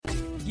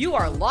You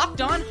are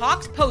Locked On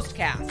Hawks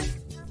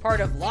POSTCAST,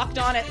 part of Locked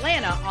On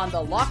Atlanta on the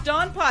Locked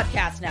On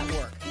Podcast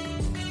Network.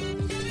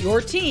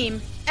 Your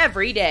team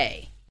every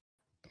day.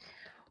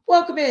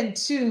 Welcome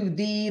into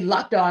the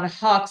Locked On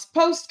Hawks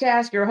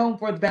POSTCAST, your home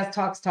for the best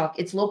Hawks talk.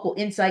 It's local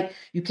insight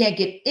you can't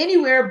get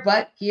anywhere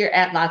but here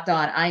at Locked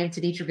On. I am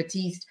Tanisha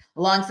Batiste.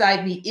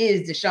 Alongside me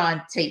is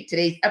Deshaun Tate.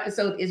 Today's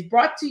episode is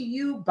brought to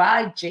you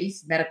by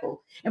Jace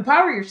Medical.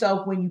 Empower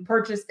yourself when you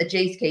purchase a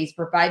Jace case,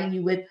 providing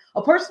you with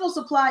a personal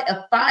supply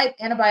of 5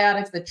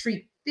 antibiotics that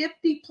treat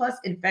 50 plus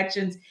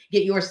infections.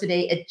 Get yours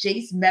today at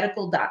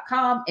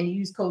jacemedical.com and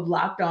use code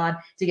Locked On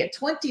to get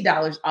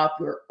 $20 off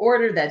your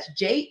order. That's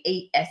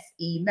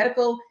JASE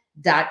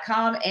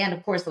medical.com. And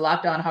of course, the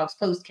Locked On Hawks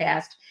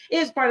POSTCAST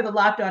is part of the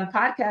Locked On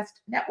Podcast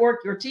Network,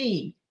 your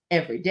team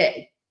every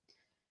day.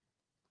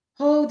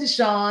 Oh,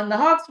 Deshaun, the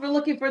Hawks were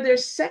looking for their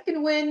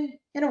second win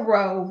in a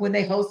row when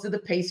they hosted the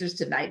Pacers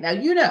tonight. Now,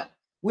 you know,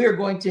 we're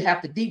going to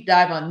have to deep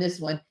dive on this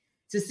one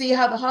to see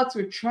how the Hawks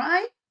were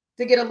trying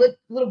to get a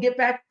little get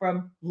back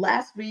from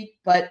last week,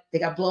 but they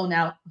got blown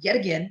out yet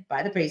again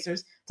by the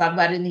Pacers. Talk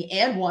about it in the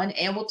and one,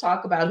 and we'll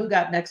talk about who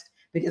got next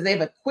because they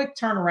have a quick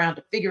turnaround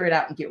to figure it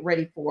out and get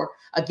ready for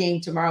a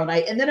game tomorrow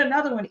night. And then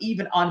another one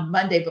even on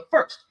Monday. But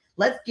first,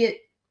 let's get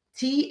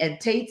T and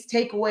Tate's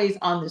takeaways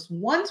on this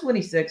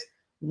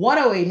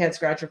 126-108 head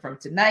scratcher from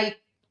tonight.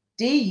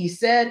 D, you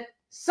said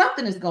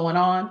something is going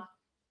on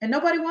and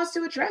nobody wants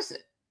to address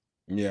it.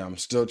 Yeah, I'm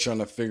still trying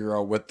to figure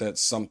out what that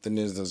something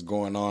is that's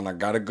going on. I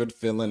got a good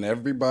feeling.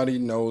 Everybody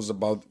knows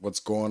about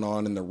what's going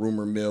on in the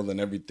rumor mill and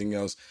everything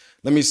else.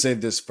 Let me say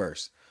this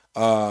first.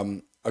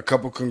 A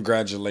couple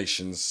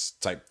congratulations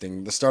type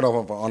thing. Let's start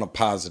off on a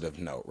positive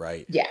note,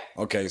 right? Yeah.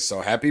 Okay,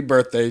 so happy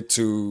birthday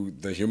to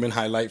the human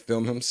highlight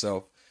film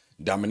himself,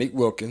 Dominique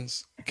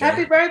Wilkins. Okay?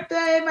 Happy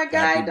birthday, my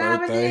guy, happy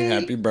Dominique.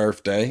 Happy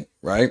birthday,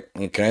 right?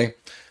 Okay.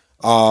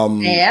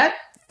 And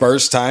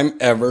first time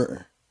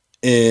ever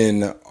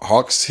in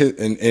Hawks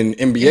in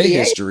NBA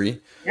history.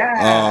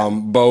 Yeah.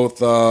 Both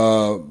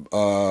Bogdan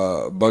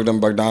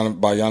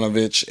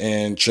Bogdanovic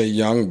and Trae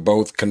Young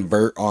both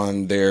convert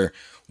on their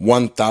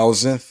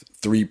 1,000th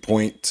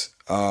 3-point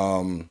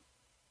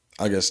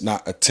I guess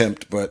not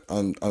attempt, but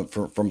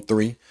from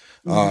three,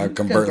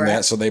 converting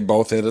that. So they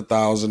both hit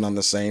 1,000 on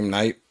the same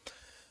night.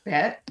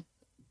 Bet.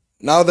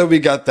 Now that we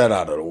got that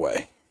out of the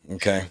way,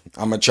 okay,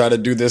 I'm gonna try to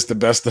do this the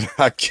best that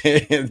I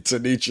can,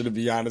 Tanisha, to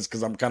be honest,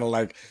 because I'm kind of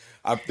like,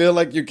 I feel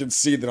like you can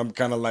see that I'm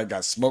kind of like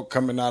got smoke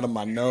coming out of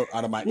my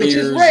Which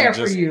ears. Is rare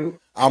for you.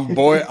 I'm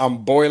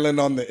boiling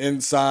on the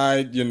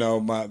inside. You know,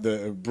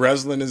 the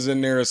Breslin is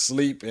in there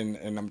asleep, and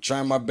I'm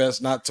trying my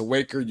best not to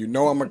wake her. You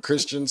know, I'm a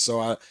Christian,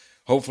 so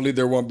hopefully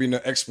there won't be no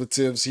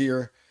expletives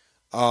here.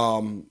 But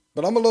I'm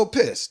a little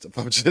pissed, if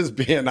I'm just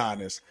being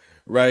honest,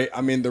 right? I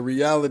mean, the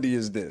reality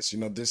is this. You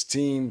know, this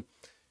team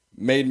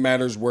made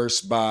matters worse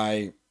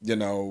by, you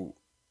know,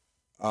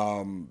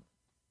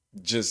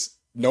 just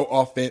no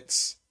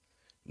offense,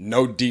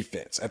 no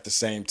defense at the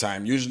same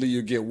time. Usually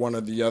you get one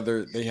or the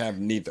other. They have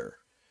neither.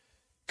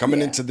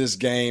 Coming into this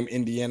game,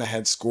 Indiana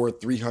had scored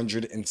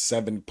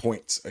 307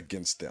 points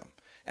against them.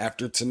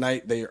 After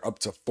tonight, they are up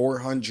to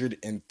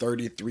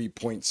 433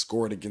 points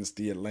scored against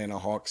the Atlanta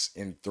Hawks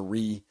in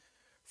 3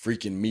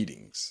 freaking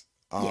meetings.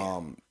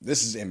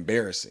 This is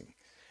embarrassing.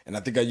 And I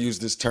think I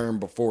used this term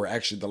before,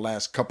 actually the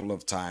last couple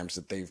of times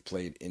that they've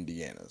played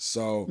Indiana.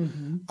 So,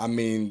 I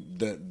mean,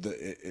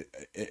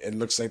 it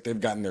looks like they've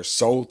gotten their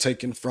soul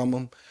taken from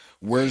them.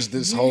 Where's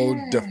this whole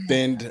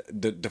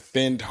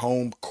defend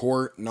home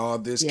court and all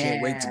this?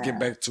 Can't wait to get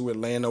back to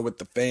Atlanta with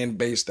the fan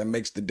base that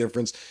makes the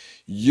difference.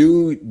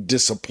 You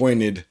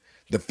disappointed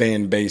the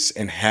fan base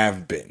and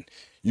have been.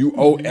 You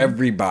owe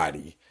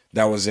everybody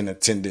that was in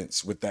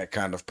attendance with that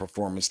kind of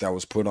performance that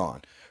was put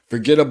on.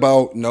 Forget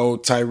about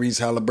Tyrese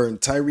Halliburton.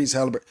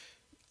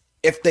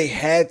 If they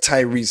had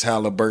Tyrese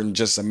Halliburton,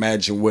 just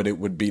imagine what it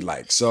would be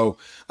like. So,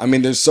 I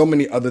mean, there's so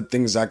many other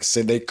things I could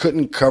say. They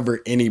couldn't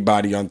cover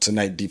anybody on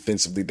tonight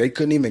defensively. They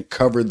couldn't even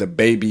cover the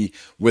baby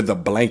with a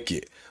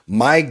blanket.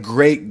 My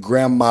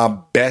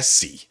great-grandma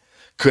Bessie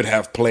could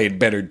have played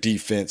better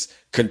defense,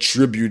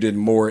 contributed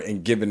more,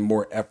 and given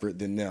more effort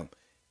than them.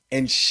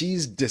 And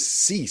she's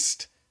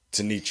deceased,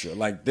 Tanisha.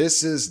 Like,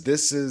 this is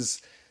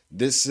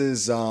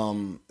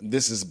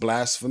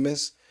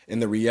blasphemous.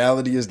 And the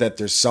reality is that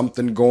there's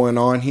something going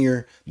on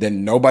here that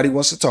nobody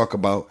wants to talk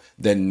about,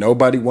 that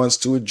nobody wants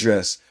to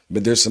address.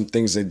 But there's some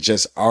things that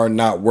just are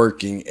not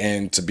working.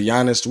 And to be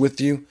honest with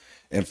you,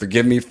 and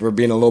forgive me for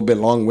being a little bit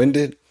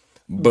long-winded,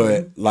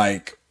 but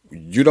like,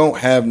 you don't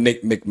have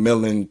Nick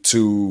McMillan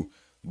to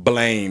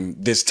blame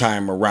this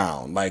time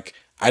around. Like,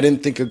 I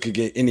didn't think it could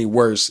get any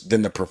worse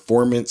than the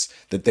performance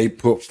that they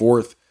put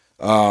forth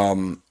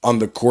on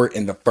the court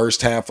in the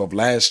first half of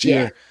last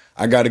year.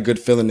 I got a good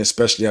feeling,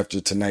 especially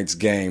after tonight's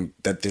game,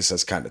 that this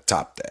has kind of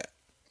topped that.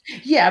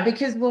 Yeah,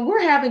 because when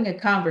we're having a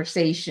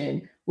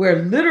conversation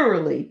where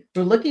literally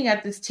we're looking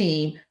at this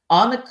team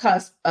on the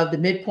cusp of the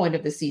midpoint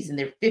of the season,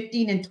 they're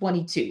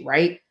 15-22,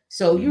 right?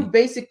 So you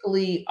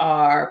basically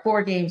are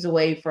 4 games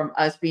away from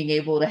us being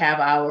able to have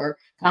our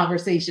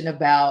conversation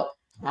about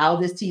how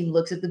this team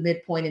looks at the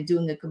midpoint and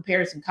doing a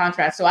comparison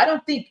contrast. So I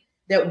don't think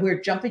that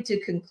we're jumping to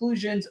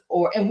conclusions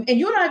and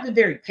you and I have been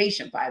very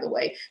patient, by the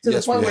way, to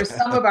the point where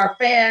some of our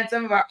fans,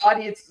 some of our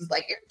audience is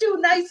like, you're too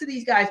nice to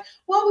these guys.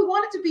 Well, we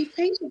wanted to be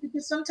patient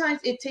because sometimes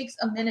it takes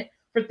a minute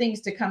for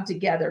things to come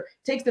together.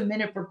 It takes a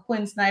minute for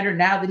Quinn Snyder,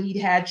 now that he'd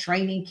had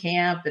training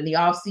camp and the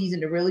offseason,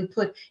 to really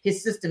put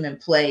his system in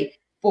play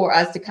for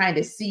us to kind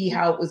of see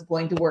how it was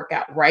going to work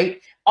out,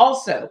 right?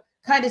 Also,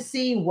 kind of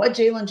seeing what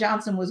Jalen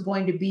Johnson was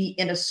going to be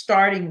in a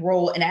starting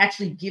role and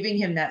actually giving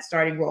him that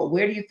starting role.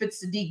 Where do you fit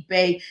Sadiq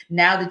Bey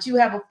now that you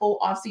have a full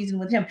offseason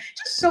with him?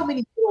 Just so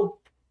many little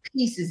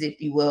pieces, if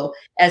you will,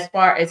 as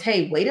far as,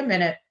 hey, wait a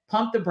minute,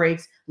 pump the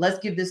brakes. Let's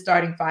give this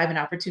starting five an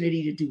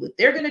opportunity to do what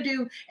they're going to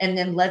do. And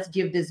then let's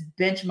give this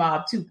bench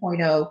mob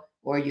 2.0,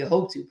 or you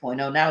hope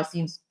 2.0. Now it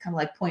seems kind of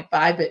like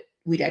 0.5, but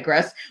we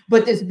digress.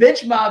 But this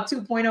bench mob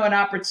 2.0, an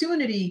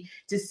opportunity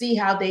to see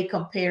how they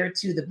compare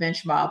to the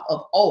bench mob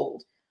of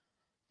old.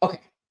 Okay,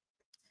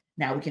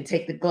 now we can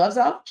take the gloves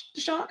off,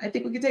 Deshaun. I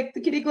think we can take the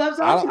kitty gloves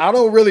off. I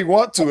don't really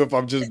want to, if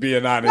I'm just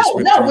being honest.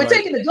 No, we're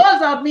taking the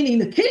gloves off, meaning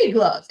the kitty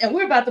gloves, and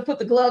we're about to put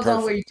the gloves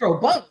on where you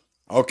throw bones.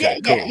 Okay,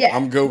 cool. Yeah.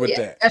 I'm good with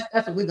that.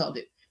 That's what we're gonna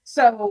do.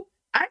 So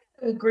I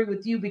agree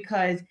with you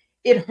because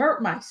it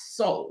hurt my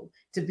soul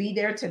to be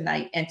there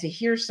tonight and to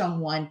hear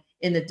someone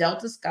in the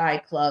Delta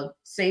Sky Club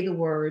say the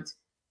words,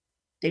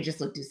 "They just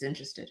look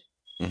disinterested.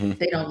 Mm-hmm.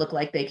 They don't look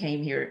like they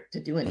came here to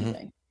do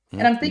anything." Mm-hmm.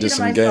 And I'm thinking to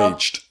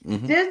myself,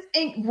 this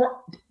ain't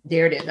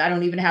there it is. I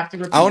don't even have to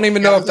repeat. I don't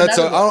even know if that's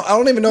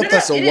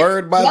a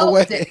word, by the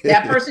way.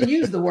 That person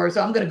used the word,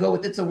 so I'm going to go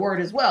with it's a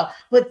word as well.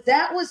 But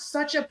that was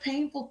such a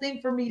painful thing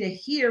for me to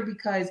hear,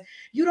 because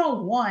you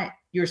don't want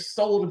your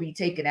soul to be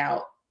taken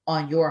out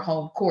on your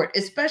home court,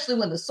 especially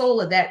when the soul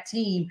of that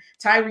team,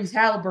 Tyrese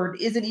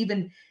Halliburton, isn't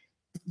even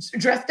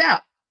dressed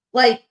out.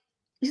 Like,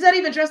 he's not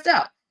even dressed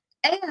out.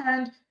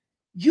 And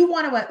you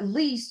want to at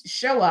least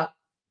show up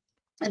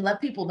and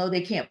let people know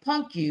they can't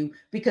punk you,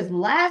 because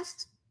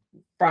last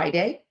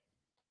Friday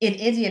in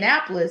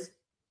Indianapolis,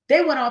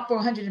 they went off for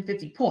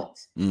 150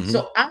 points. Mm-hmm.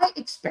 So I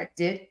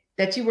expected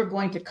that you were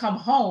going to come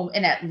home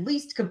and at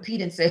least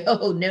compete and say,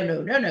 oh,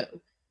 no.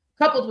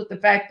 Coupled with the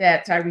fact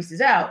that Tyrese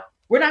is out,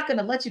 we're not going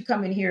to let you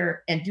come in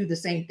here and do the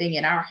same thing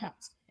in our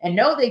house. And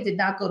no, they did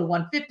not go to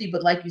 150,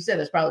 but like you said,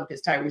 that's probably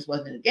because Tyrese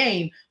wasn't in the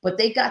game, but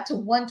they got to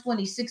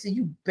 126 and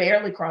you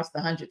barely crossed the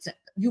 100.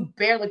 You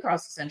barely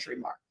crossed the century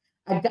mark.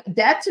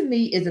 That to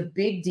me is a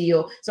big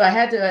deal. So I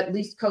had to at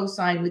least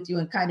co-sign with you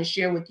and kind of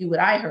share with you what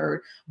I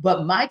heard.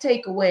 But my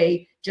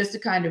takeaway, just to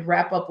kind of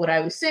wrap up what I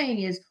was saying,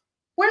 is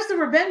where's the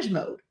revenge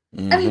mode?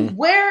 Mm-hmm. I mean,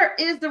 where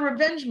is the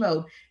revenge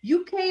mode?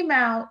 You came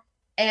out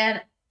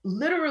and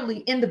literally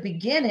in the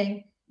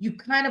beginning, you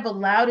kind of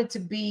allowed it to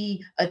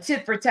be a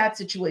tit for tat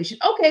situation.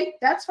 Okay,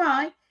 that's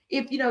fine.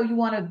 If, you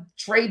want to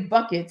trade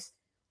buckets,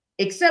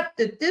 except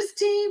that this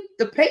team,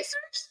 the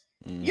Pacers,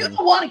 you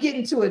don't want to get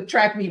into a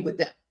track meet with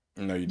them.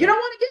 No, you don't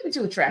want to get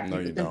into a track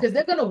meet with them, because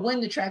they're going to win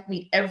the track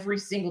meet every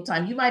single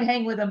time. You might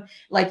hang with them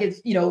like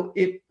it's,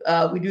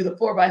 if we do the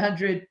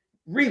 4x100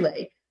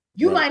 relay,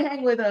 you might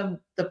hang with them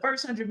the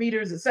first 100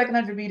 meters, the second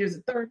 100 meters,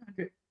 the third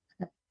 100.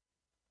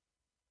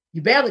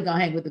 You barely going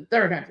to hang with the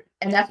third 100.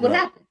 And that's what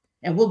happened.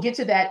 And we'll get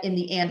to that in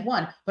the and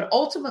one. But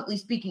ultimately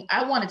speaking,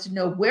 I wanted to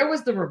know, where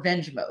was the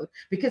revenge mode?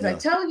 Because I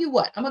tell you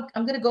what, I'm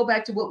going to go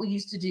back to what we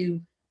used to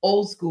do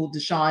old school,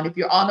 Deshaun. If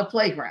you're on the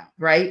playground,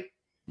 right?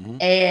 Mm-hmm.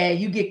 And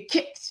you get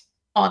kicked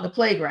on the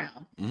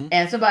playground,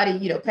 and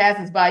somebody,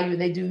 passes by you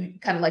and they do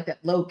kind of like that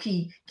low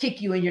key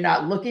kick you and you're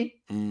not looking,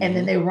 and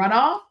then they run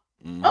off.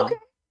 Okay.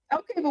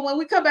 But when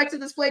we come back to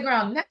this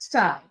playground next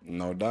time,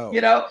 no doubt,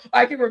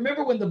 I can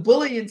remember when the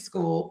bully in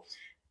school,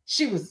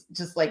 she was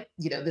just like,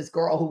 this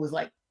girl who was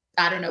like,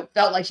 I don't know,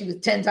 felt like she was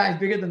 10 times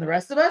bigger than the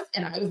rest of us.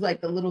 And I was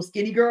like the little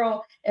skinny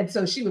girl. And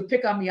so she would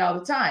pick on me all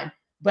the time,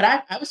 but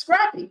I was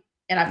scrappy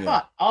and I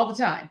fought all the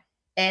time.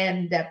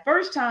 And that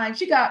first time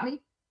she got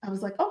me, I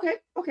was like,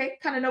 okay,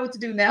 kind of know what to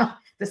do now.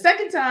 The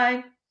second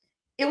time,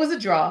 it was a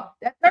draw.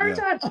 That third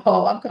time,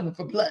 I'm coming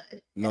for blood.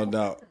 No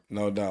doubt.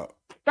 The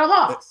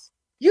Hawks,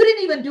 you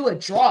didn't even do a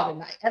draw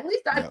tonight. At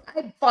least I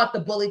fought the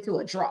bully to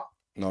a draw.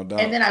 No doubt.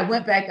 And then I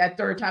went back that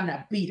third time and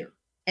I beat her.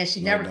 And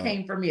she never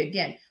came for me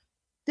again.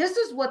 This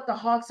is what the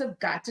Hawks have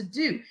got to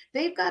do.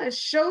 They've got to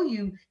show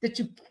you that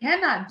you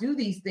cannot do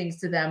these things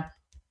to them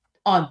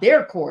on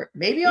their court,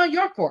 maybe on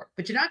your court,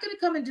 but you're not going to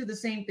come and do the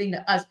same thing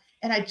to us.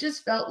 And I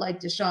just felt like,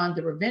 Deshaun,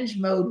 the revenge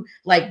mode,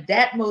 like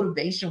that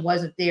motivation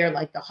wasn't there.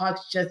 Like the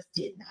Hawks just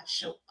did not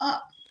show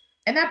up.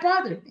 And that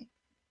bothered me.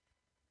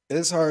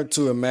 It's hard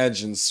to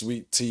imagine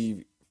Sweet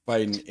Tea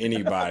fighting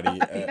anybody.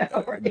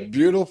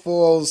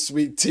 Beautiful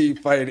Sweet Tea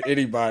fighting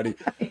anybody.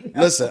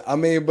 Listen, I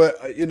mean, but,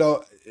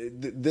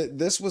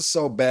 this was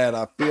so bad.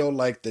 I feel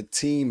like the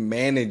team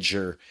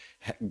manager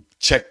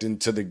checked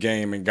into the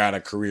game and got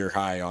a career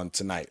high on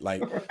tonight.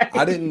 Like,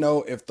 I didn't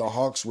know if the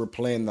Hawks were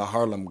playing the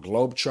Harlem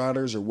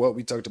Globetrotters or what.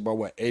 We talked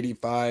about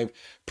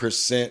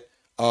 85%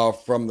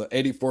 from the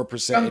 84%,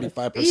 From the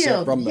 85%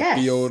 field, from the yes.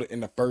 field in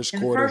the first In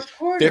the quarter, first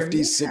quarter,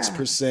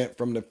 56%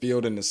 from the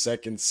field in the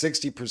second,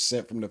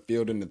 60% from the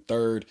field in the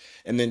third,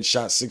 and then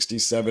shot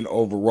 67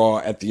 overall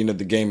at the end of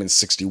the game and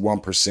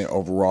 61%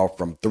 overall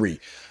from three.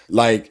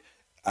 Like,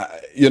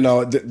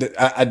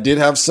 I did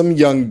have some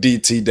young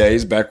DT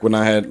days back when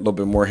I had a little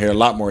bit more hair, a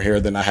lot more hair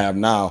than I have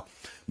now.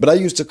 But I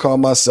used to call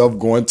myself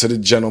going to the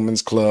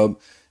gentleman's club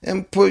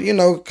and put,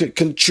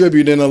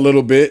 contributing a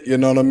little bit, you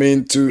know what I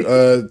mean, to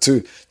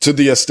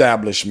the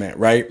establishment,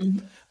 right?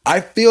 Mm-hmm.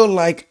 I feel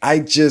like I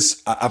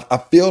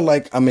feel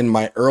like I'm in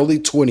my early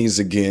 20s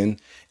again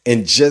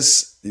and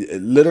just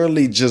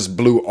literally just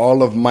blew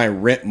all of my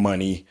rent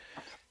money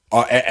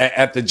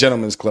at the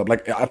gentleman's club.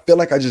 Like, I feel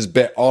like I just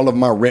bet all of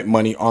my rent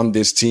money on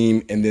this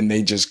team and then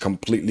they just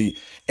completely,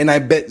 and I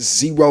bet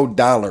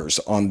 $0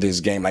 on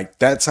this game. Like,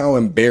 that's how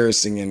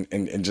embarrassing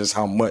and just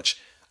how much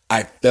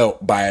I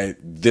felt by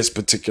this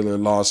particular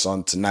loss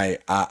on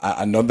tonight.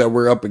 I know that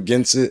we're up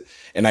against it,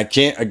 and I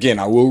can't, again,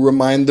 I will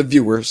remind the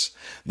viewers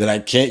that I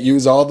can't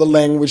use all the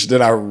language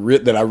that I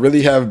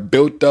really have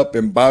built up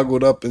and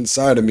boggled up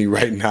inside of me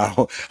right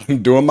now.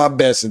 I'm doing my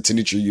best, and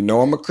Tanisha,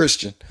 I'm a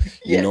Christian.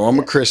 I'm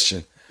a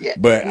Christian. Yeah,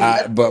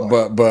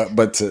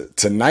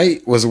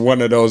 tonight was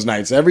one of those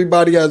nights.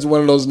 Everybody has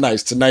one of those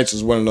nights. Tonight's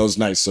was one of those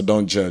nights, so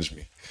don't judge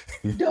me.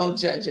 Don't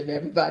judge him,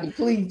 everybody.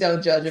 Please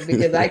don't judge him,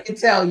 because I can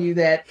tell you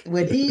that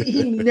when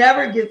he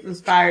never gets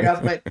us fired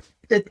up, but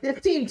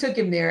this team took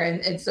him there,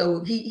 and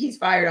so he's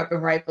fired up,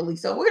 and rightfully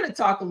so. We're going to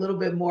talk a little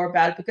bit more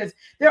about it because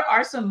there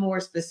are some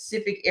more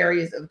specific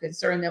areas of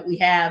concern that we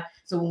have,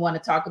 so we want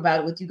to talk about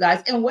it with you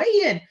guys and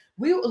weigh in.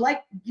 We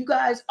like you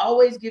guys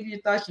always give your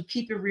thoughts. You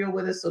keep it real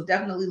with us, so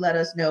definitely let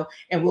us know,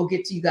 and we'll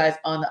get to you guys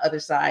on the other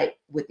side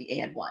with the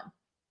and one.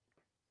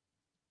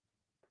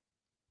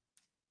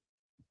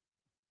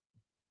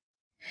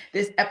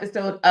 This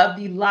episode of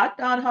the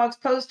Locked On Hawks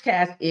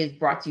Postcast is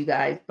brought to you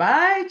guys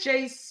by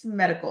Jase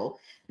Medical.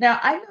 Now,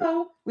 I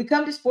know we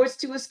come to sports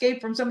to escape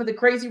from some of the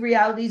crazy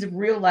realities of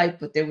real life,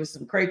 but there was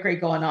some cray-cray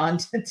going on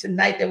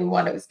tonight that we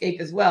want to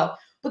escape as well.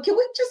 But can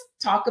we just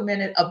talk a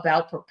minute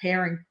about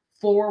preparing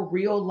for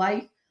real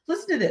life?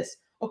 Listen to this.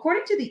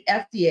 According to the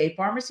FDA,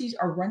 pharmacies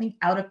are running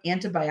out of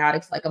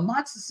antibiotics like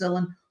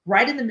amoxicillin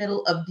right in the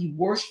middle of the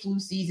worst flu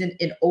season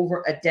in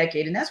over a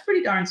decade. And that's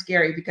pretty darn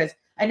scary, because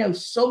I know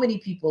so many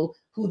people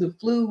who the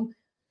flu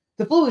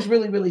is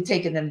really, really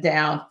taking them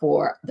down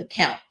for the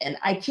count. And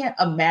I can't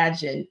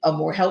imagine a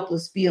more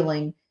helpless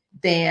feeling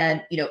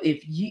than,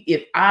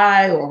 if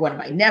I or one of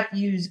my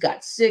nephews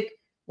got sick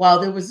while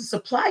there was a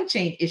supply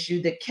chain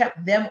issue that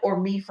kept them or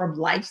me from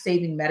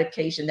life-saving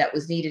medication that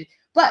was needed.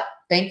 But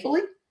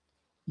thankfully,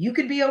 you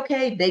can be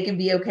okay. They can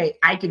be okay.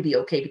 I can be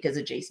okay because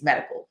of Jase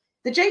Medical.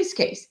 The Jase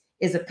case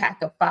is a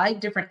pack of 5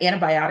 different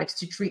antibiotics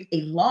to treat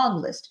a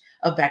long list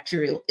of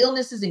bacterial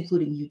illnesses,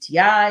 including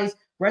UTIs,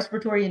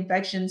 respiratory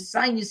infections,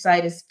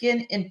 sinusitis,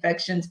 skin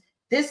infections.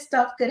 This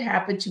stuff could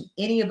happen to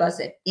any of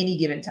us at any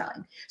given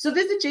time. So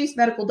visit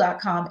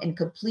jasemedical.com and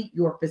complete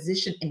your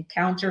physician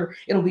encounter.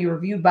 It'll be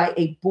reviewed by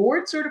a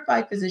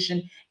board-certified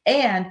physician,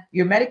 and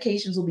your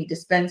medications will be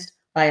dispensed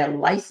by a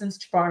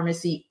licensed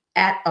pharmacy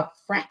at a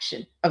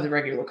fraction of the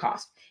regular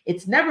cost.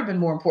 It's never been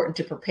more important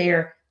to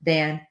prepare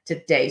than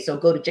today. So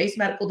go to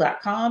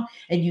jasemedical.com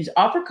and use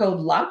offer code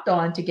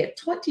LOCKEDON to get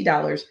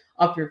 $20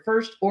 off your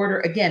first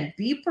order. Again,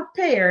 be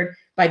prepared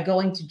by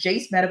going to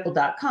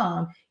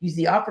jasemedical.com. Use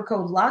the offer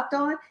code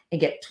LOCKEDON and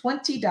get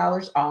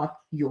 $20 off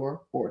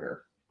your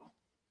order.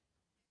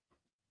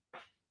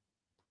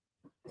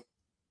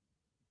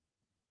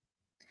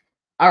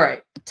 All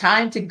right,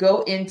 time to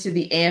go into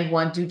the and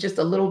one, do just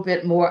a little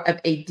bit more of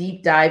a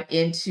deep dive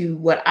into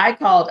what I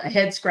called a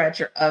head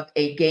scratcher of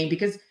a game,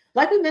 because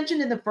like we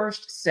mentioned in the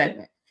first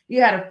segment,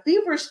 you had a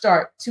fever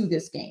start to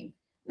this game.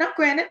 Now,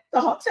 granted,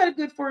 the Hawks had a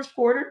good first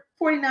quarter.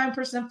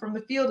 49% from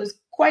the field is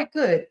quite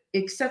good,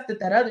 except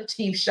that other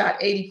team shot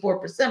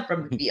 84%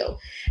 from the field.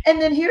 And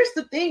then here's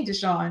the thing,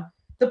 Deshaun,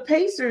 the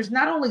Pacers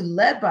not only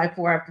led by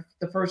 4 after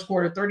the first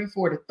quarter,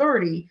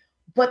 34-30,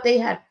 but they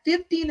had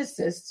 15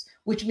 assists,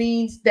 which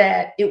means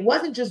that it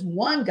wasn't just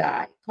one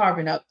guy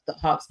carving up the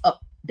Hawks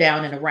up,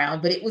 down, and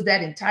around, but it was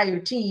that entire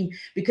team,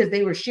 because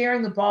they were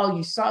sharing the ball.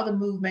 You saw the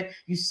movement.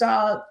 You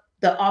saw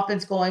the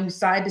offense going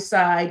side to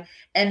side.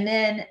 And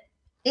then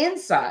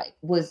inside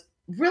was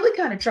really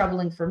kind of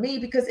troubling for me,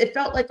 because it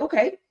felt like,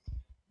 okay,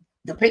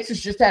 the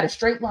Pacers just had a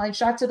straight line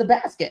shot to the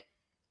basket.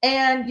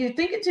 And you're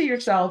thinking to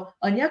yourself,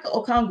 Onyeka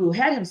Okongwu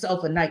had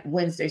himself a night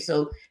Wednesday,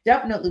 so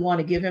definitely want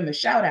to give him a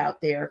shout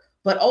out there.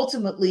 But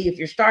ultimately, if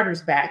your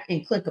starter's back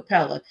in Clint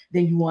Capella,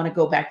 then you want to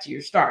go back to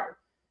your starter.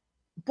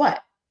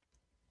 But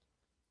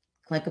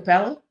Clint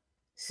Capella,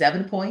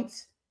 7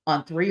 points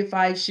on 3 of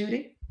 5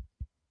 shooting.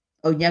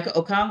 Onyeka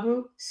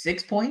Okongwu,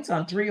 6 points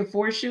on 3 of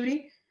 4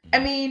 shooting. I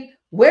mean,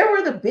 where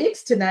were the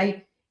bigs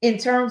tonight in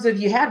terms of,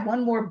 you had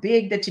one more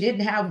big that you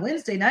didn't have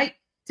Wednesday night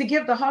to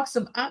give the Hawks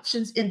some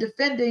options in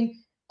defending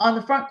on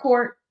the front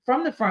court,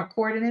 from the front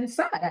court and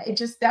inside.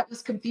 That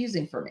was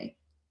confusing for me.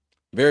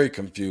 Very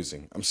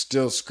confusing. I'm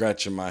still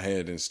scratching my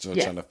head and still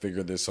trying to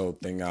figure this whole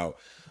thing out.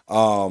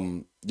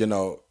 You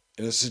know,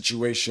 in a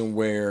situation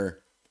where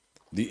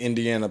the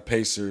Indiana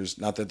Pacers,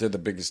 not that they're the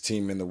biggest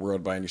team in the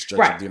world by any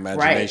stretch of the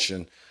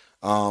imagination,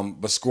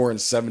 but scoring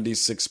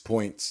 76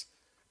 points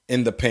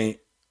in the paint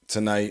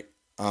tonight,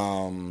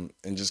 and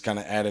just kind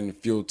of adding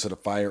fuel to the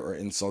fire or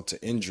insult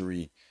to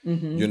injury,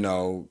 you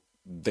know,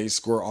 they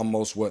score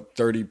almost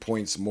 30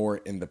 points more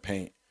in the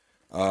paint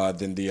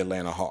than the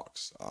Atlanta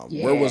Hawks.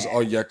 Where was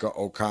Onyeka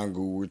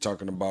Okongwu? We're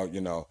talking about,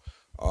 you know,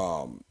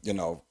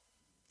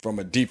 from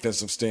a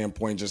defensive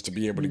standpoint, just to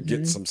be able to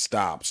get some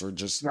stops or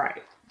just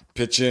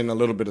pitch in a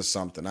little bit of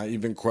something. I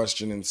even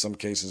question in some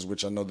cases,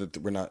 which I know that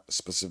we're not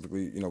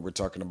specifically, you know, we're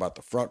talking about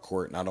the front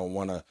court, and I don't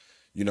want to,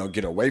 you know,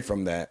 get away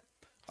from that.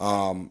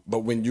 But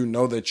when you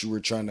know that you were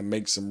trying to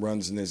make some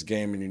runs in this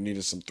game and you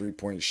needed some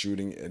 3-point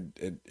shooting,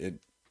 it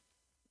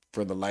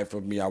for the life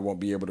of me, I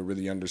won't be able to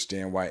really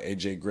understand why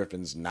AJ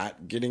Griffin's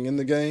not getting in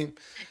the game.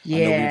 I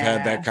know we've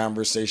had that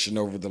conversation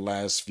over the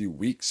last few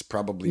weeks,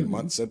 probably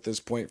months at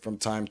this point from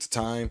time to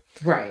time.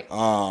 Right.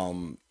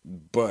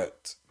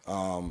 But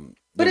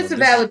it's a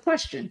valid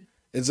question.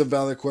 It's a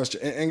valid question.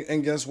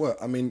 And guess what?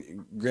 I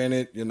mean,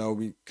 granted, you know,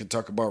 we could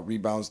talk about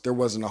rebounds. There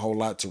wasn't a whole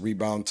lot to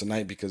rebound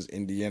tonight because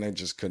Indiana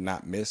just could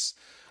not miss.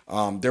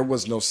 There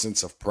was no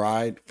sense of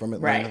pride from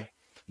Atlanta. Right.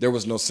 There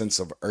was no sense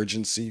of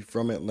urgency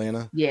from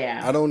Atlanta.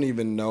 Yeah. I don't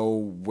even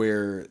know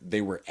where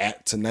they were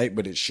at tonight,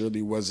 but it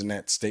surely wasn't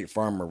at State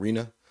Farm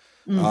Arena.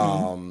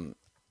 I'm,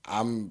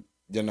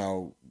 you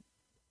know,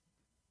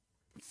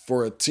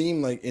 for a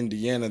team like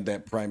Indiana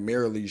that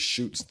primarily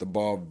shoots the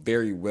ball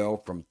very well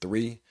from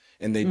three,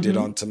 and they did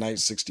on tonight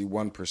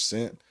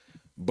 61%,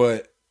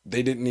 but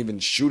they didn't even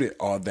shoot it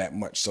all that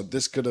much. So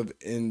this could have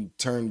in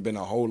turn been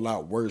a whole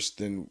lot worse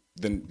than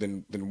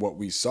what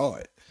we saw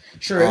it.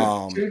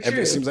 True.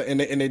 It seems like, and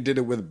they did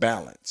it with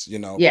balance, you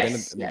know.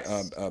 Yes.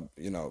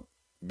 You know,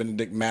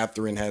 Benedict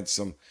Mathurin had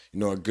some, you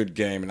know, a good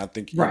game, and I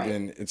think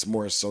even it's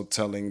more so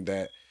telling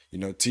that, you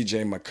know,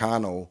 TJ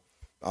McConnell,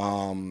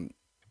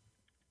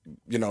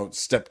 you know,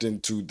 stepped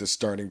into the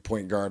starting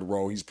point guard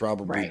role. He's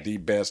probably the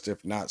best,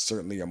 if not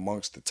certainly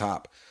amongst the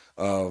top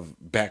of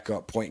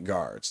backup point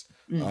guards.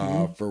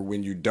 For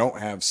when you don't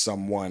have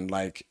someone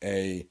like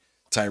a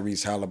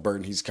Tyrese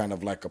Halliburton, he's kind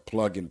of like a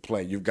plug and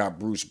play. You've got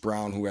Bruce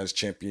Brown, who has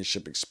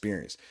championship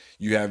experience.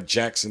 You have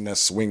Jackson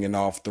that's swinging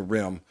off the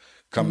rim,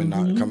 coming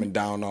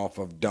down off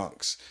of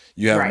dunks.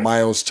 You have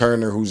Miles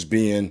Turner, who's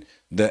being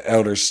the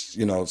elder,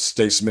 you know,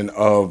 statesman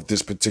of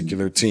this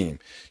particular team.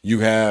 You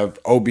have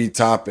Obi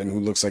Toppin, who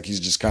looks like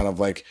he's just kind of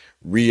like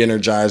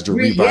re-energized or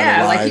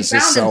revitalized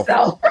himself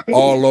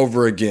all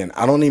over again.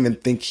 I don't even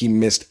think he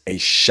missed a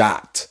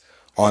shot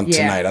on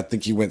tonight. I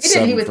think he went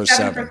 7 for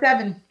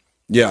 7.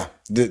 Yeah.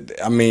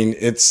 I mean,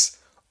 it's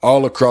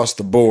all across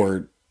the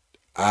board.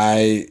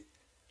 And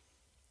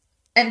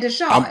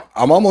Deshaun,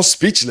 I'm almost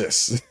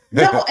speechless.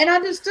 No, and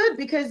understood,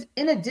 because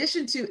in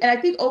addition to, and I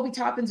think Obi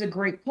Toppin's a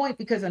great point,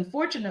 because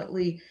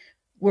unfortunately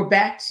we're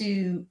back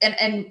to,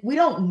 and we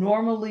don't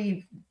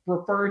normally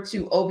refer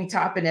to Obi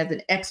Toppin as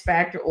an X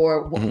factor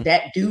or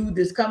that dude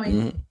that's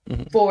coming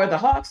for the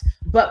Hawks,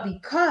 but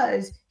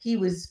because he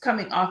was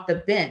coming off the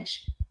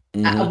bench,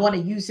 I want to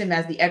use him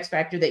as the X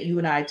factor that you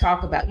and I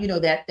talk about, you know,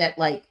 that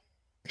like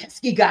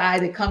pesky guy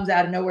that comes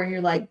out of nowhere and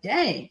you're like,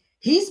 dang,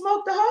 he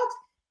smoked the Hawks.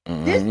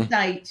 This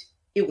night,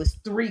 it was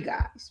 3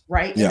 guys,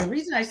 right? And the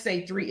reason I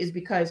say 3 is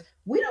because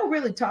we don't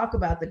really talk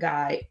about the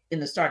guy in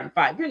the starting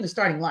 5. You're in the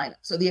starting lineup.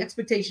 So the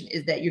expectation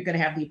is that you're going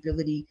to have the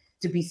ability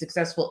to be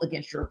successful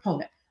against your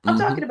opponent. I'm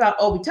talking about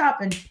Obi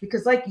Toppin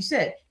because, like you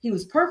said, he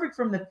was perfect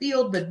from the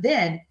field, but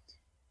then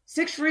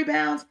 6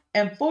 rebounds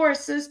and 4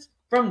 assists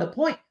from the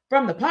point,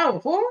 from the power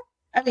forward.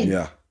 I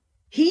mean,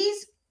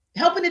 he's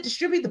helping to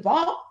distribute the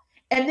ball.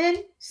 And then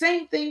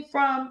same thing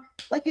from,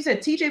 like you said,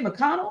 TJ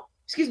McConnell.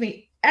 Excuse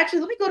me. Actually,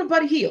 let me go to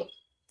Buddy Hield.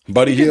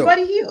 Buddy Hield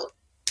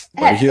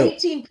had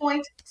 18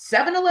 points,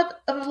 7 of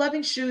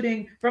 11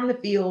 shooting from the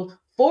field,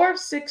 4 of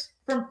 6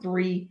 from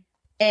 3,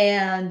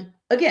 and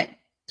again,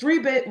 3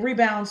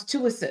 rebounds,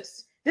 2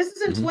 assists. This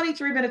is in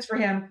 23 minutes for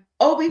him.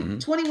 Obi,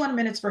 21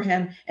 minutes for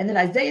him, and then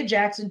Isaiah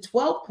Jackson,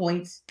 12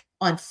 points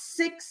on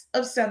 6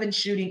 of 7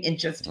 shooting in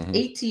just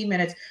 18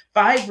 minutes,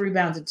 5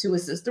 rebounds and 2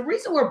 assists. The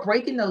reason we're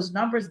breaking those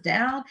numbers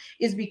down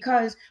is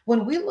because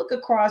when we look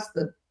across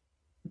the,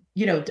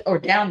 you know, or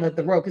down the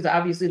road, because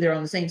obviously they're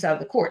on the same side of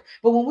the court.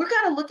 But when we're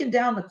kind of looking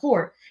down the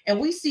court and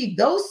we see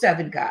those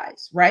 7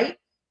 guys, right,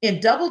 in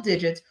double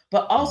digits,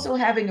 but also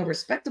having a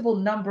respectable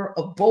number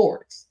of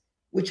boards,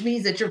 which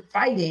means that you're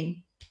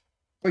fighting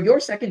for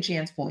your second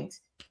chance points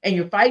and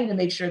you're fighting to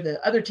make sure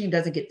the other team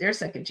doesn't get their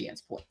second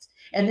chance points.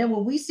 And then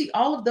when we see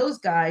all of those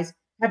guys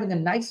having a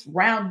nice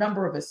round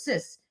number of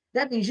assists,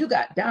 that means you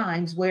got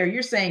dimes where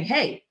you're saying,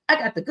 hey, I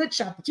got the good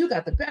shot, but you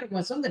got the better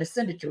one, so I'm going to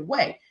send it your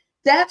way.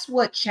 That's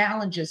what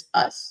challenges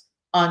us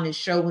on this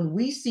show when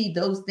we see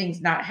those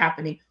things not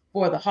happening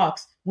for the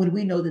Hawks, when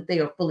we know that they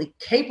are fully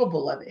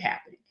capable of it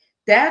happening.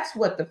 That's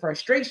what the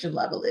frustration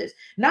level is.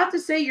 Not to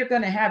say you're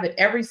going to have it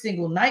every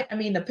single night. I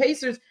mean, the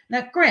Pacers,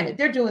 now granted,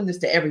 they're doing this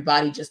to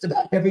everybody just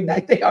about every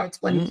night. They are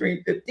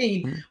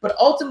 23-15. But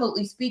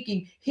ultimately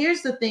speaking,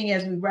 here's the thing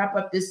as we wrap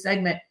up this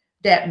segment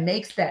that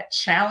makes that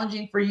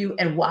challenging for you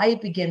and why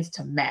it begins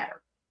to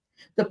matter.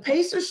 The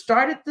Pacers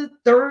started the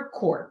third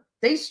quarter.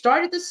 They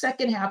started the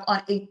second half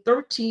on a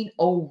 13-0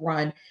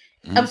 run.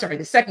 I'm sorry,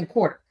 the second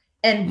quarter.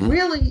 And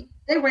really,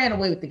 they ran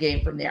away with the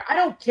game from there. I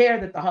don't care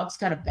that the Hawks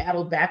kind of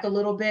battled back a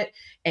little bit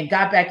and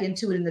got back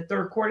into it in the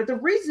third quarter. The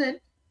reason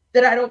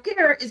that I don't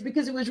care is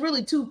because it was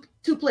really two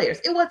players.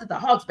 It wasn't the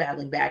Hawks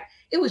battling back.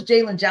 It was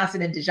Jalen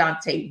Johnson and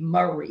DeJounte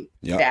Murray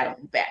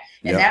battling back.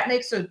 And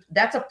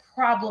that's a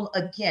problem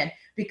again,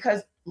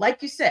 because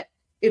like you said,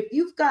 if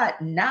you've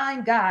got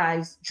 9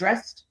 guys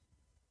dressed,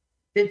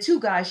 then 2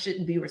 guys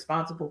shouldn't be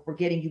responsible for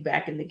getting you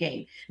back in the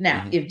game.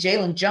 Now, if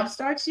Jalen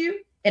jumpstarts you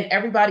and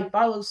everybody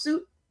follows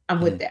suit, I'm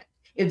with that.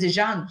 If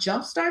DeJounte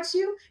jumpstarts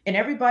you and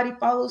everybody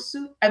follows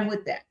suit, I'm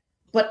with that.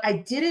 But I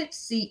didn't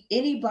see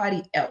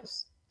anybody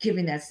else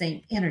giving that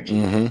same energy.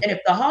 And if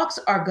the Hawks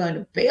are going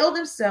to bail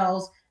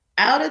themselves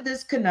out of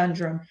this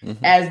conundrum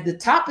as the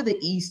top of the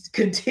East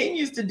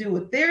continues to do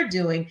what they're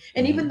doing,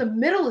 and even the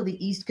middle of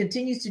the East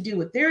continues to do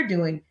what they're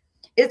doing,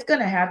 it's going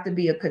to have to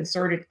be a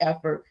concerted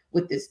effort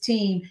with this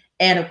team.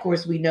 And of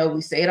course, we know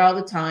we say it all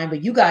the time,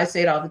 but you guys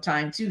say it all the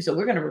time too. So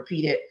we're going to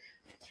repeat it.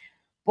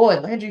 Boy,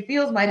 Landry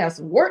Fields might have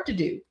some work to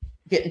do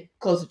getting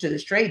closer to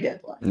this trade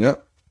deadline.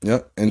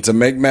 Yep. And to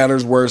make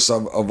matters worse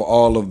of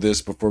all of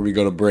this before we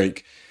go to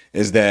break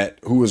is that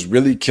who was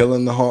really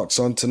killing the Hawks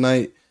on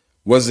tonight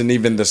wasn't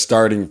even the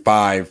starting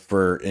 5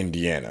 for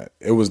Indiana.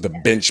 It was the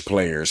bench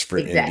players for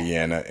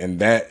Indiana. And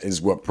that is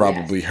what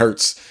probably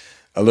hurts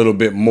a little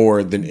bit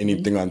more than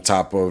anything on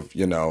top of,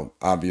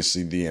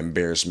 obviously the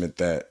embarrassment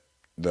that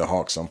the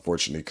Hawks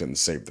unfortunately couldn't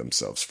save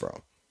themselves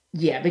from.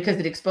 Yeah, because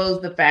it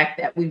exposed the fact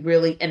that we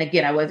really, and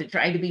again, I wasn't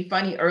trying to be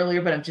funny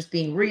earlier, but I'm just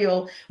being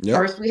real.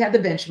 First, we had the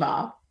bench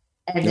mob,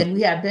 and then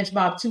we had bench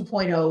mob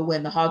 2.0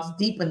 when the Hawks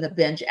deepened the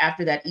bench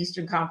after that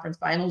Eastern Conference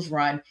Finals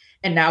run.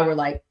 And now we're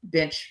like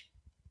bench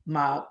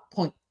mob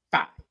 0.5.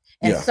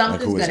 And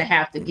something's going to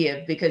have to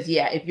give because,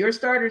 if your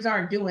starters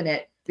aren't doing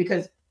it,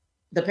 because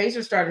the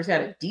Pacers starters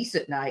had a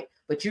decent night,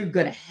 but you're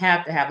going to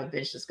have a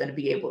bench that's going to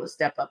be able to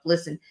step up.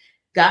 Listen,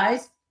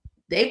 guys,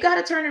 they've got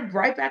to turn it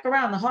right back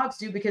around. The Hawks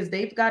do, because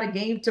they've got a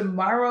game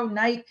tomorrow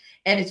night.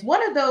 And it's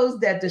one of those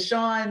that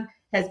Deshaun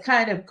has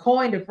kind of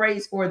coined a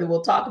phrase for that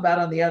we'll talk about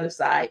on the other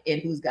side in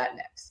Who's Got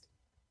Next.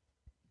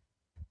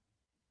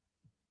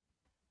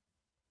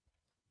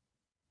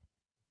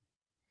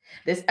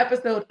 This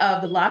episode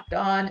of the Locked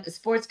On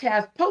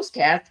Sportscast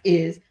Postcast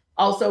is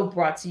also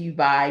brought to you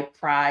by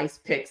Prize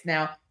Picks.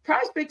 Now,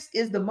 Prize Picks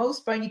is the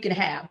most fun you can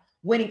have,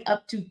 winning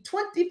up to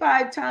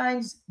 25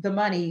 times the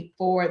money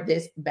for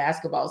this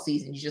basketball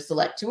season. You just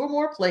select 2 or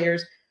more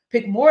players,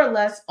 pick more or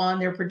less on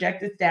their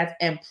projected stats,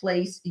 and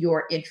place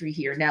your entry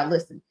here. Now,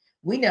 listen,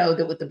 we know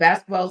that with the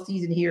basketball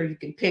season here, you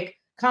can pick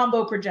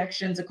combo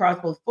projections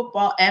across both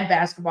football and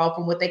basketball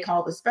from what they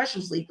call the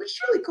Specials League, which is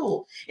really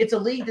cool. It's a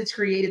league that's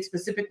created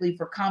specifically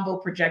for combo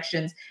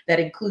projections that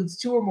includes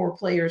 2 or more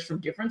players from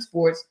different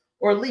sports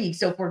or leagues.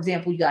 So, for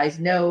example, you guys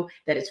know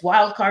that it's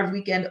wild card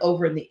weekend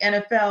over in the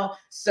NFL.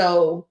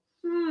 So,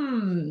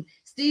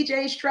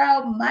 CJ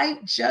Stroud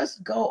might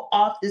just go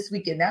off this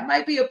weekend. That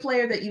might be a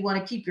player that you want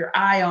to keep your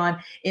eye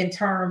on in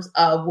terms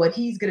of what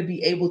he's going to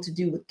be able to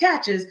do with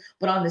catches.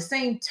 But on the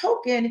same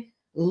token,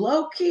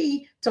 low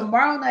key,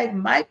 tomorrow night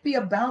might be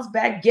a bounce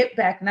back, get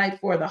back night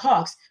for the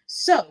Hawks.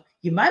 So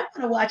you might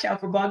want to watch out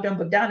for Bogdan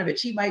Bogdanovic.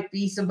 He might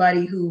be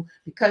somebody who,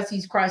 because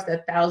he's crossed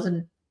that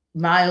 1,000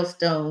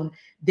 milestone,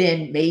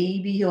 then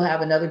maybe he'll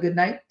have another good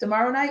night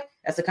tomorrow night.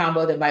 That's a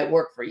combo that might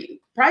work for you.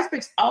 Prize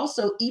Picks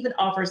also even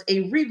offers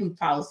a reboot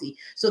policy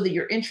so that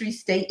your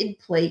entries stay in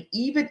play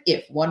even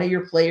if one of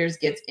your players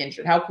gets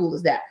injured. How cool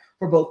is that?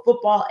 For both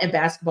football and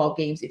basketball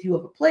games, if you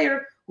have a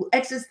player who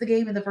exits the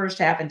game in the first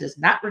half and does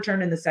not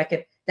return in the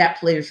second, that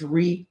player's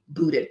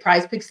rebooted.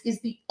 Prize Picks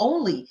is the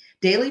only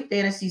daily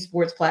fantasy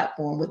sports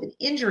platform with an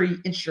injury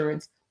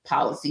insurance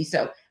policy.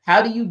 So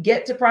how do you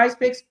get to Prize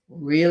Picks?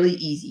 Really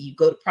easy. You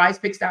go to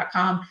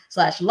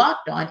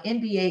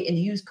prizepicks.com/LockedOnNBA and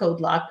use code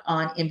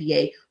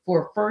LockedOnNBA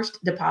for a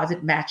first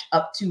deposit match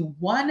up to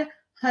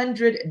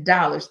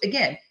 $100.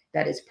 Again,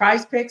 that is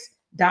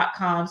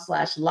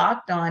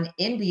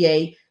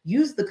prizepicks.com/LockedOnNBA.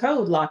 Use the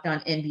code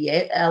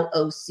LockedOnNBA,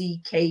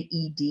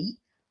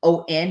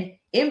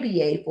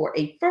 LockedOnNBA for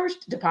a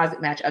first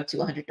deposit match up to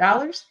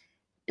 $100.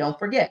 Don't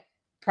forget,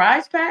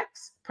 Prize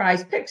Picks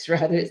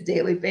is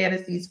daily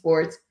fantasy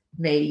sports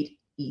made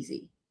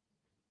easy.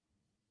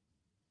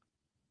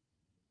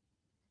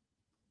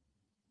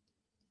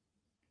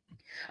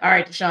 All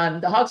right,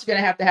 Deshaun, the Hawks are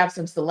going to have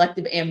some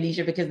selective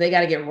amnesia because they got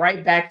to get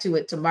right back to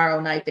it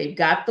tomorrow night. They've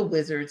got the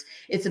Wizards.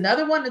 It's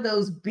another one of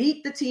those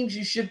beat the teams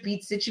you should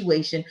beat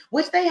situation,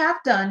 which they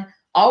have done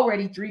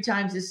already 3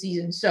 times this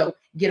season. So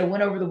get a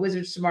win over the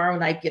Wizards tomorrow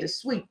night, get a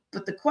sweep.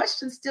 But the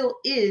question still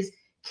is,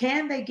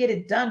 can they get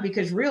it done?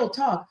 Because real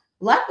talk,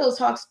 a lot of those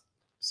Hawks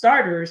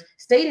starters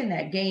stayed in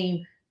that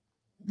game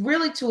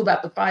really to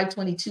about the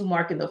 5:22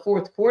 mark in the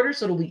fourth quarter.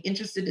 So it'll be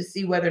interested to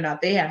see whether or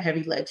not they have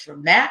heavy legs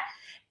from that.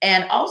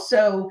 And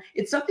also,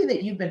 it's something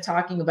that you've been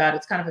talking about.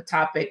 It's kind of a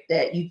topic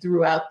that you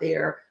threw out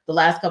there the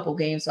last couple of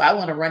games. So I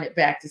want to run it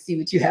back to see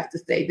what you have to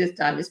say this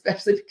time,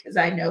 especially because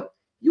I know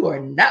you are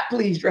not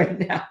pleased right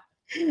now.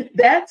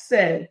 That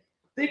said,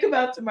 think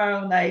about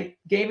tomorrow night,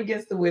 game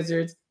against the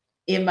Wizards.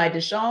 In my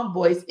Deshaun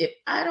voice, if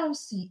I don't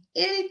see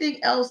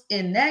anything else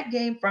in that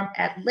game from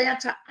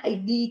Atlanta,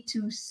 I need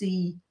to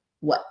see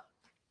what?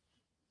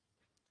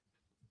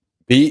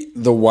 Beat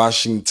the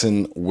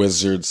Washington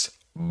Wizards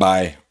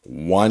by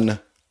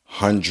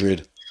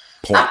 100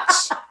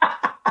 points.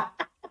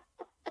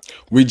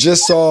 We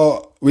just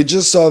saw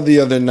the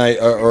other night,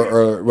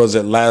 or was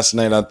it last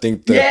night? I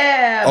think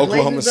the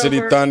Oklahoma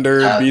City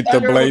Thunder beat the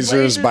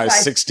Blazers by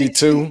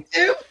 62.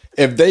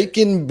 If they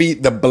can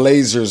beat the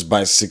Blazers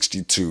by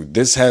 62,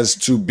 this has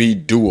to be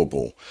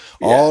doable.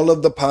 Yeah. All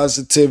of the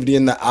positivity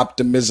and the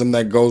optimism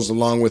that goes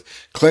along with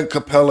Clint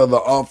Capella,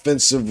 the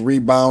offensive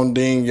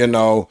rebounding,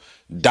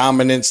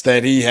 dominance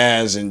that he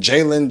has, and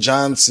Jalen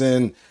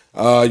Johnson,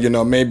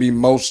 maybe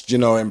most,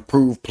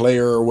 improved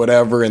player or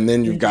whatever. And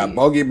then you've got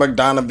Bogey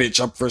Bogdanovic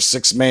up for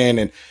sixth man.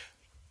 And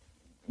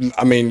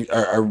I mean,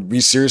 are we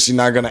seriously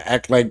not going to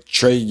act like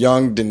Trae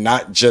Young did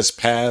not just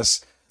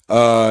pass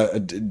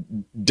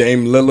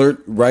Dame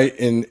Lillard, right,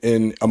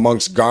 in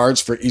amongst guards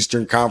for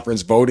Eastern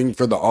Conference voting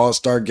for the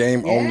All-Star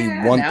game? Yeah, only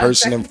one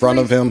person in front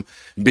of him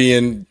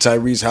being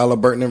Tyrese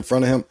Halliburton in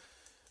front of him.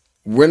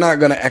 We're not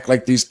going to act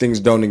like these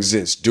things don't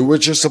exist. Do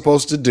what you're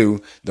supposed to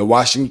do. The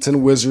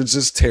Washington Wizards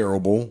is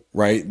terrible,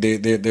 right?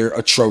 They're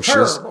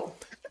atrocious. Terrible.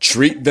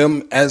 Treat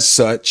them as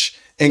such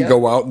and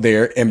go out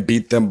there and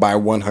beat them by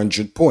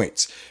 100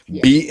 points.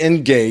 Yep. Be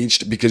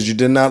engaged, because you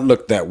did not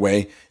look that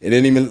way. It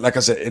didn't even, like I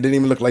said, it didn't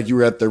even look like you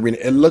were at the arena.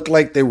 It looked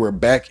like they were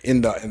back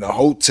in the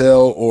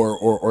hotel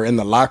or in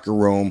the locker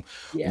room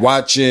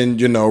watching,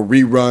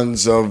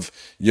 reruns of,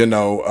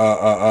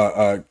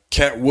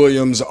 Cat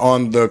Williams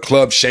on the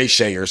Club Shay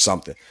Shay or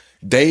something.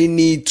 They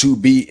need to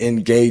be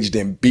engaged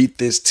and beat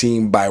this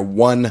team by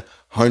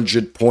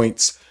 100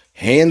 points,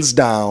 hands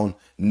down,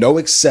 no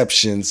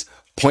exceptions,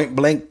 point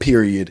blank,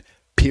 period,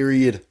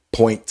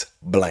 point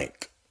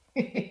blank.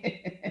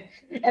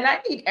 And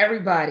I need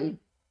everybody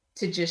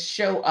to just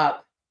show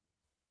up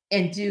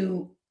and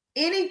do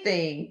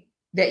anything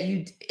that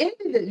you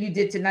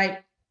did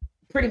tonight,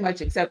 pretty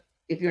much, except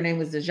if your name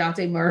was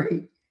DeJounte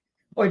Murray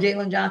or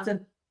Jalen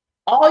Johnson.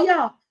 All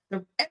y'all,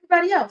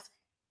 everybody else,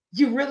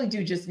 you really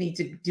do just need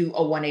to do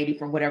a 180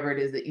 from whatever it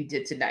is that you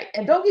did tonight.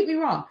 And don't get me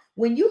wrong,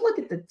 when you look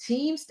at the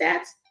team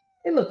stats,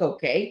 they look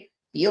okay.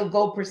 Field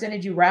goal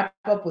percentage, you wrap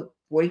up with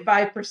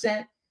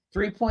 45%,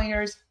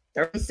 3-pointers,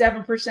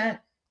 37%.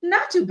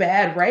 Not too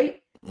bad,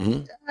 right?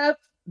 Mm-hmm.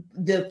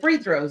 The free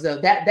throws, though,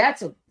 that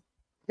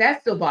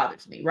still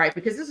bothers me, right?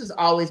 Because this has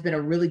always been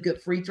a really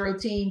good free throw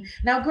team.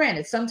 Now,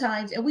 granted,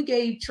 sometimes, and we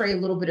gave Trae a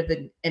little bit of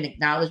an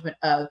acknowledgement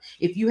of,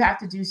 if you have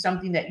to do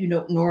something that you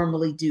don't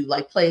normally do,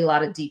 like play a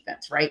lot of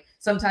defense, right?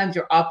 Sometimes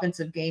your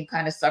offensive game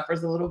kind of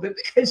suffers a little bit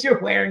because you're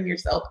wearing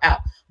yourself out.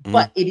 Mm-hmm.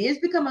 But it is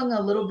becoming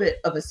a little bit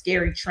of a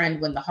scary trend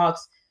when the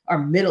Hawks are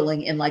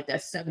middling in like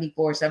that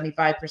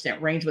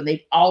 74-75% range, when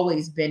they've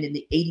always been in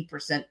the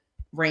 80%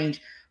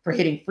 range for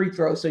hitting free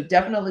throws. So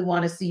definitely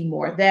want to see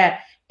more of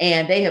that.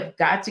 And they have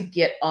got to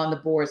get on the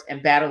boards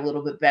and battle a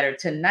little bit better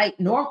tonight.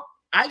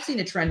 I've seen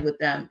a trend with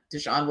them,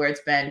 Deshaun, where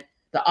it's been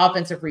the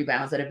offensive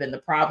rebounds that have been the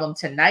problem.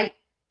 Tonight,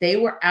 they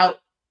were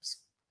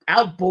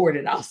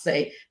outboarded, I'll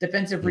say,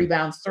 defensive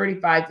rebounds,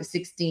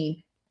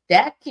 35-16.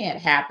 That can't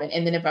happen.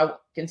 And then if I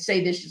can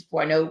say this just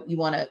before, I know you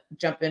want to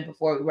jump in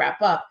before we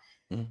wrap up.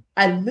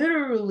 I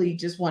literally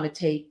just want to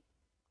take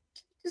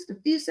just a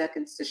few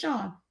seconds,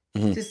 Deshaun,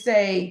 to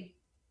say,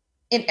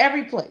 in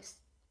every place,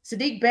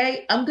 Saddiq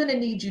Bey, I'm going to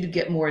need you to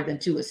get more than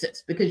 2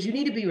 assists, because you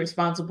need to be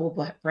responsible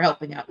for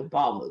helping out with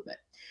ball movement.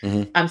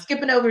 Mm-hmm. I'm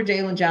skipping over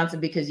Jalen Johnson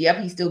because,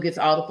 he still gets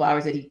all the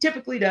flowers that he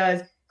typically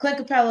does. Clint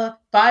Capella,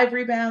 5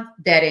 rebounds,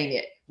 that ain't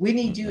it. We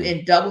need you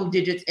in double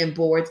digits in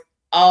boards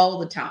all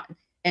the time.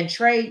 And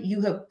Trae, you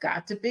have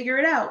got to figure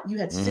it out. You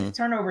had 6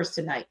 turnovers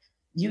tonight.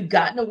 You've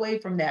gotten away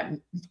from that.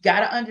 You've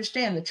got to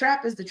understand the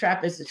trap is the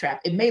trap is the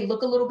trap. It may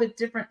look a little bit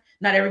different.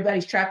 Not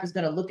everybody's trap is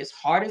going to look as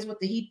hard as what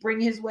the Heat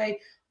bring his way,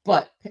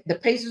 but the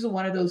Pacers are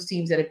one of those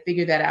teams that have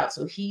figured that out.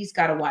 So he's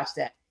got to watch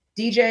that.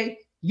 DJ,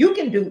 you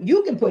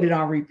can put it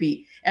on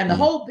repeat. And the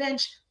whole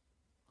bench,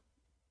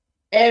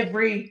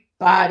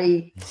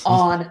 everybody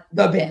on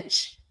the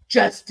bench,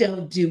 just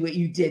don't do what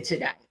you did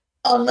tonight,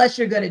 unless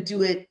you're going to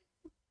do it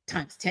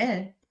times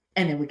 10,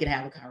 and then we can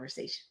have a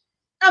conversation.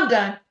 I'm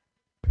done.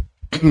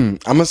 I'm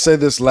gonna say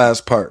this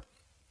last part.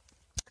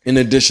 In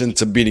addition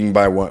to beating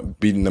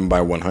them by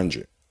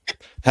 100,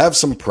 have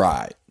some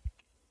pride.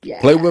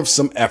 Yeah. Play with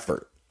some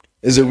effort.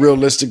 Is it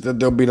realistic that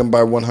they'll beat them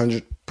by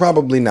 100?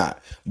 Probably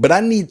not. But I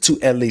need to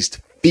at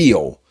least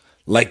feel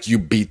like you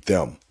beat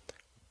them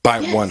by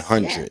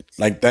 100. Yes.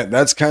 Like that.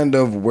 That's kind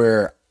of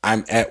where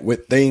I'm at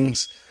with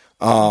things.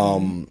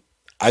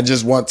 I I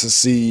just want to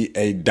see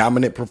a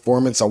dominant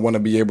performance. I want to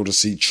be able to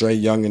see Trae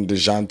Young and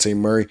DeJounte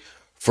Murray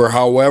for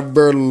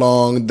however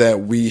long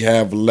that we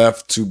have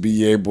left to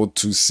be able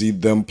to see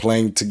them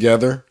playing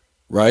together,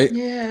 right?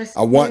 Yes.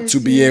 I want to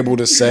be able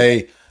to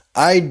say,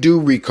 I do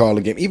recall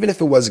a game, even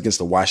if it was against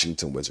the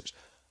Washington Wizards.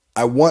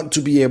 I want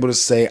to be able to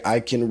say I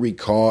can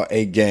recall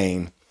a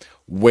game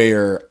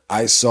where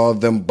I saw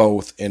them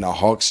both in a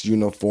Hawks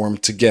uniform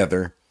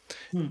together,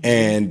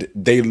 and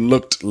they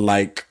looked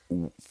like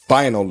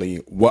finally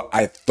what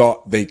I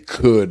thought they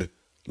could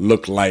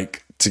look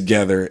like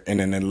together in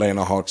an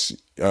Atlanta Hawks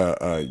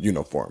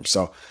uniform.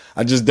 So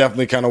I just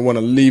definitely kind of want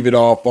to leave it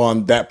off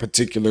on that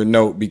particular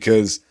note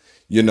because,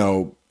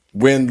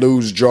 win,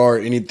 lose, draw, or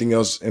anything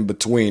else in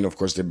between. Of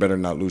course, they better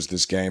not lose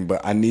this game,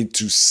 but I need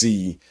to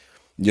see,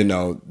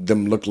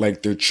 them look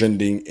like they're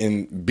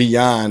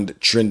beyond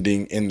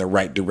trending in the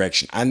right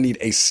direction. I need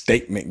a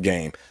statement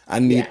game. I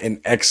need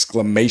an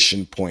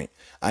exclamation point.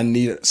 I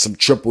need some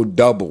triple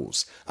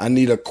doubles. I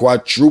need a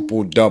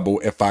quadruple double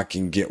if I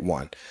can get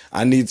one.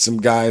 I need some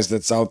guys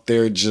that's out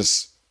there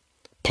just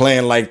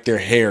playing like their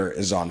hair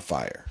is on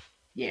fire.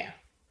 Yeah,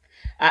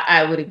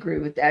 I would agree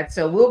with that.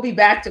 So we'll be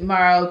back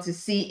tomorrow to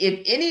see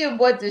if any of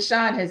what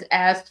Deshaun has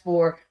asked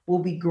for will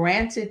be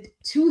granted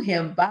to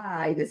him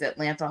by this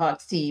Atlanta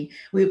Hawks team.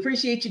 We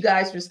appreciate you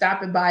guys for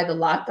stopping by the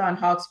Locked On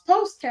Hawks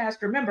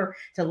Postcast. Remember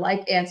to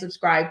like and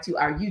subscribe to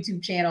our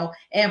YouTube channel.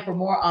 And for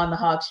more on the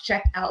Hawks,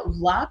 check out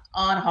Locked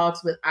On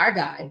Hawks with our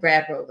guy,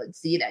 Brad Rowland.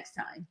 See you next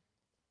time.